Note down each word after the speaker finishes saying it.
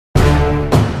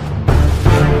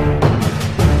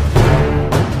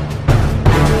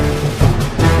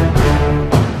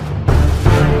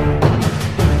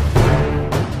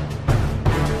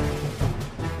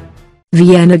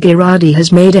Vienna Girardi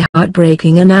has made a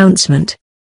heartbreaking announcement.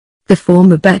 The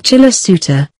former Bachelor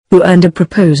suitor, who earned a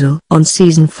proposal on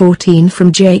season 14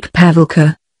 from Jake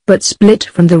Pavelka, but split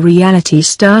from the reality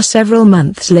star several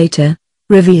months later,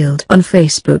 revealed on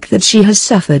Facebook that she has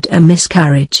suffered a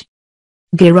miscarriage.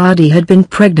 Girardi had been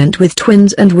pregnant with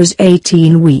twins and was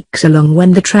 18 weeks along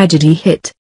when the tragedy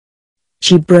hit.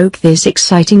 She broke this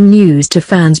exciting news to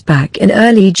fans back in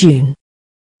early June.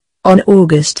 On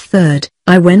August 3,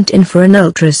 I went in for an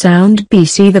ultrasound.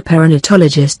 The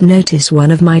perinatologist noticed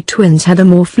one of my twins had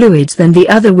more fluids than the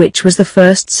other, which was the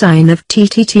first sign of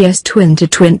TTTS,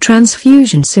 twin-to-twin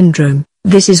transfusion syndrome.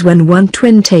 This is when one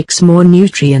twin takes more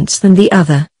nutrients than the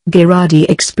other, Girardi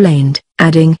explained,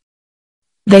 adding,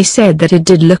 "They said that it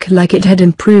did look like it had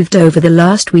improved over the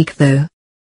last week though."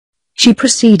 She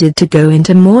proceeded to go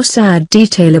into more sad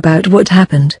detail about what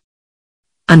happened.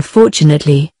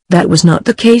 "Unfortunately, that was not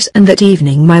the case, and that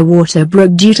evening my water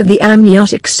broke due to the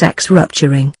amniotic sacs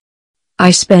rupturing.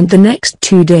 I spent the next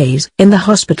 2 days in the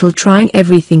hospital trying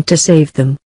everything to save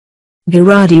them."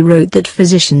 Girardi wrote that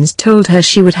physicians told her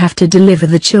she would have to deliver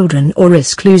the children or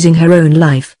risk losing her own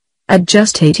life. At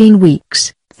just 18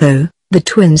 weeks, though, the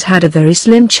twins had a very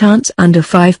slim chance, under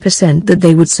 5%, that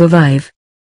they would survive.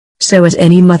 "So as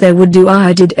any mother would do,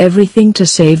 I did everything to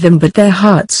save them, but their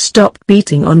hearts stopped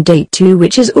beating on day 2,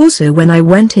 which is also when I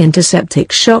went into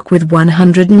septic shock with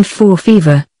 104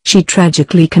 fever, she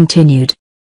tragically continued.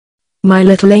 "My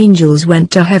little angels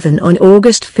went to heaven on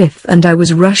August 5 and I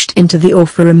was rushed into the OR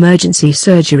for emergency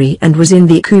surgery and was in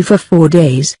the ICU for 4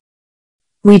 days.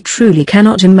 We truly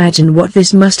cannot imagine what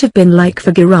this must have been like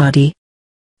for Girardi.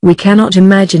 We cannot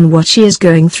imagine what she is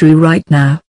going through right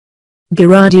now."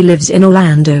 Girardi lives in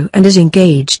Orlando and is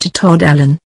engaged to Todd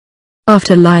Allen.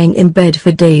 After lying in bed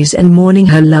for days and mourning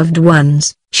her loved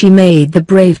ones, she made the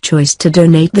brave choice to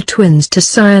donate the twins to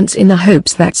science in the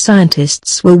hopes that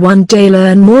scientists will one day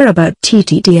learn more about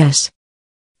TTTS.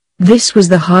 "This was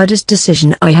the hardest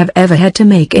decision I have ever had to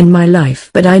make in my life,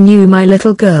 but I knew my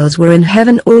little girls were in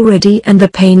heaven already, and the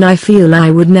pain I feel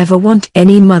I would never want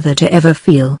any mother to ever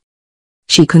feel."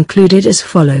 She concluded as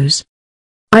follows.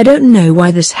 "I don't know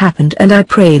why this happened, and I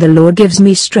pray the Lord gives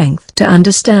me strength to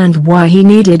understand why He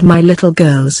needed my little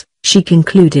girls," she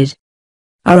concluded.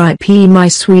 "R.I.P. my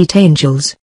sweet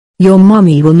angels. Your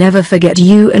mommy will never forget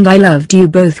you, and I loved you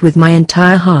both with my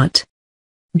entire heart."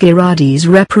 Girardi's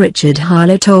rep Richard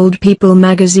Harlow told People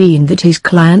magazine that his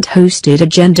client hosted a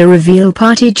gender reveal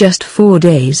party just 4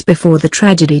 days before the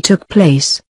tragedy took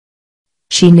place.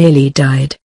 "She nearly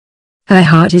died. Her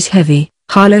heart is heavy,"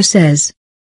 Harlow says.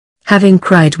 "Having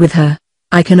cried with her,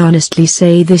 I can honestly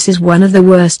say this is one of the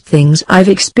worst things I've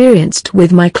experienced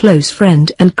with my close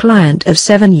friend and client of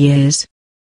 7 years.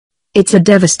 It's a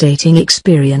devastating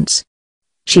experience.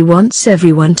 She wants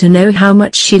everyone to know how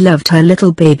much she loved her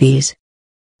little babies.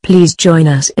 Please join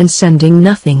us in sending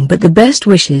nothing but the best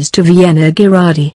wishes to Vienna Girardi."